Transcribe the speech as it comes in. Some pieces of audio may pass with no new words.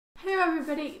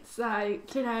everybody, so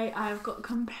today I've got a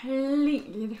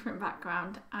completely different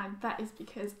background, and that is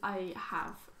because I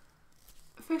have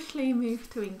officially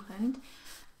moved to England.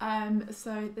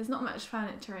 So there's not much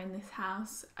furniture in this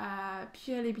house,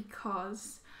 purely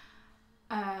because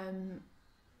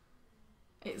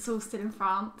it's all still in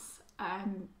France,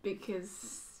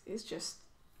 because it's just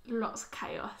lots of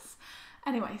chaos.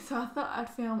 Anyway, so I thought I'd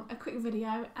film a quick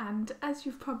video, and as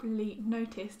you've probably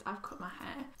noticed, I've cut my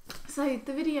hair. So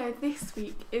the video this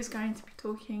week is going to be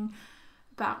talking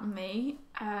about me.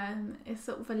 It's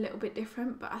sort of a little bit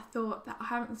different, but I thought that I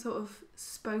haven't sort of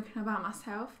spoken about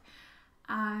myself,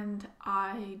 and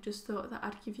I just thought that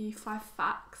I'd give you 5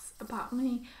 facts about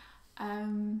me.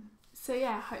 So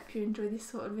yeah, I hope you enjoy this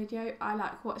sort of video. I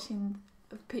like watching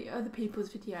other people's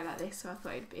video like this, so I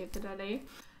thought it'd be a good idea.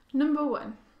 Number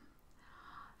 1.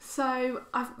 So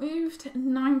I've moved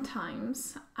 9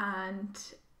 times, and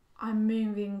I'm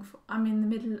in the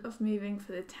middle of moving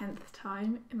for the 10th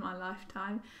time in my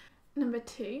lifetime. Number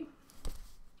 2,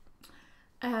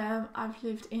 I've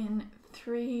lived in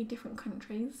 3 different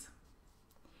countries.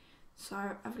 So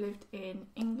I've lived in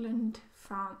England,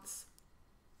 France,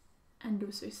 and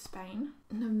also Spain.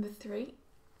 Number 3,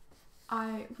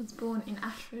 I was born in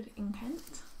Ashford in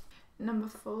Kent. Number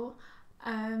 4,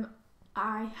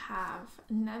 I have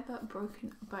never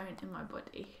broken a bone in my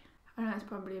body. I know it's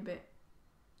probably a bit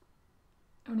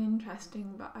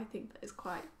uninteresting, but I think that is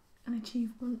quite an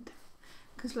achievement,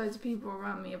 because loads of people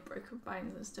around me have broken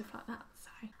bones and stuff like that.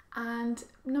 So, and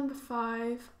number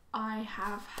 5, I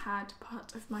have had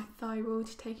part of my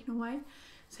thyroid taken away.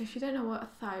 So if you don't know what a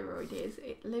thyroid is,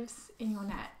 it lives in your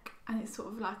neck, and it's sort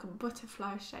of like a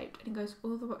butterfly shaped, and it goes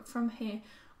all the way from here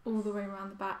all the way around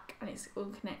the back, and it's all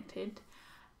connected.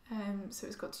 So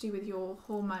it's got to do with your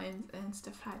hormones and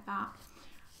stuff like that.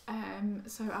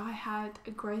 So I had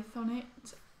a growth on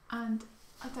it, and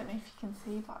I don't know if you can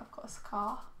see, but I've got a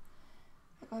scar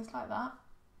that goes like that.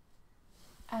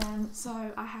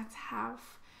 So I had to have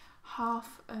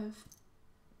half of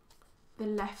the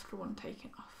left one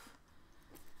taken off.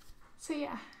 So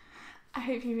yeah, I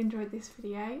hope you've enjoyed this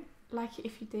video. Like it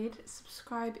if you did,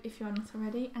 subscribe if you're not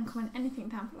already, and comment anything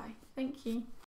down below. Thank you.